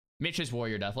Mitch's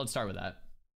warrior death. Let's start with that.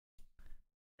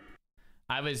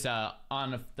 I was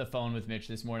on the phone with Mitch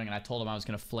this morning, and I told him I was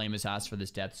going to flame his ass for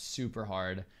this death super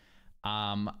hard.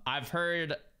 I've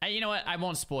heard... You know what? I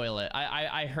won't spoil it.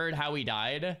 I heard how he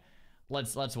died.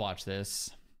 Let's watch this.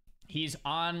 He's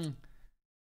on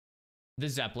the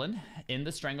Zeppelin in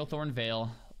the Stranglethorn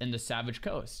Vale in the Savage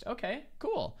Coast. Okay,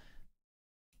 cool.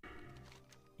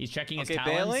 He's checking his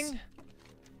talents. Bailing.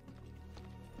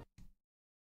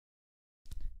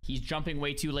 He's jumping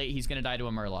way too late. He's gonna die to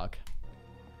a Murloc.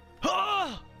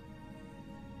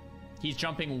 He's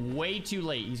jumping way too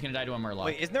late. He's gonna die to a Murloc.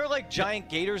 Wait, isn't there like giant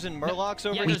gators and Murlocs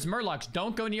over here? Yeah, there's Murlocs.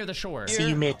 Don't go near the shore. See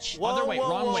you, Mitch. Other way,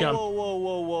 wrong way.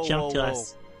 Jump to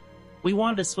us. We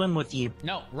want to swim with you.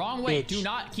 No, wrong way. Bitch. Do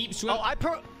not keep swimming.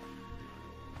 Oh,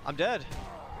 I'm dead.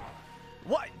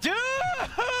 What?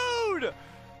 Dude!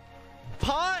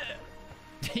 Pot!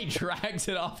 He drags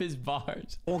it off his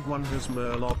bars. Org one has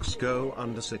Murlocs go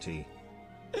Undercity.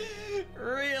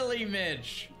 Really,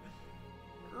 Mitch?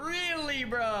 Really,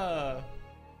 bruh?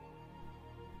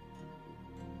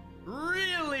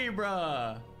 Really,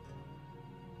 bruh?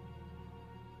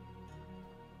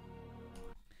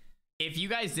 If you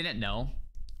guys didn't know,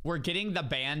 we're getting the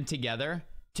band together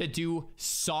to do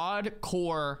SoD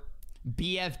Core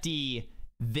BFD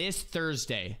this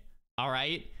Thursday. All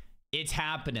right? It's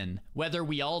happening. Whether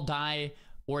we all die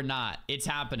or not, it's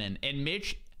happening. And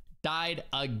Mitch died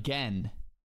again.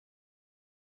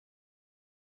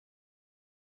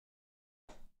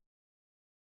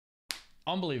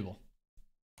 Unbelievable.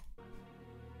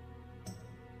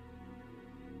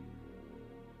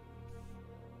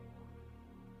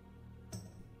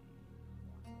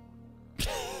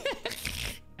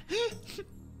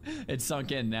 It's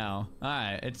sunk in now. All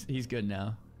right, he's good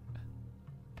now.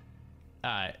 All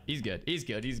right, he's good. He's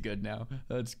good. He's good now.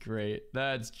 That's great.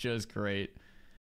 That's just great.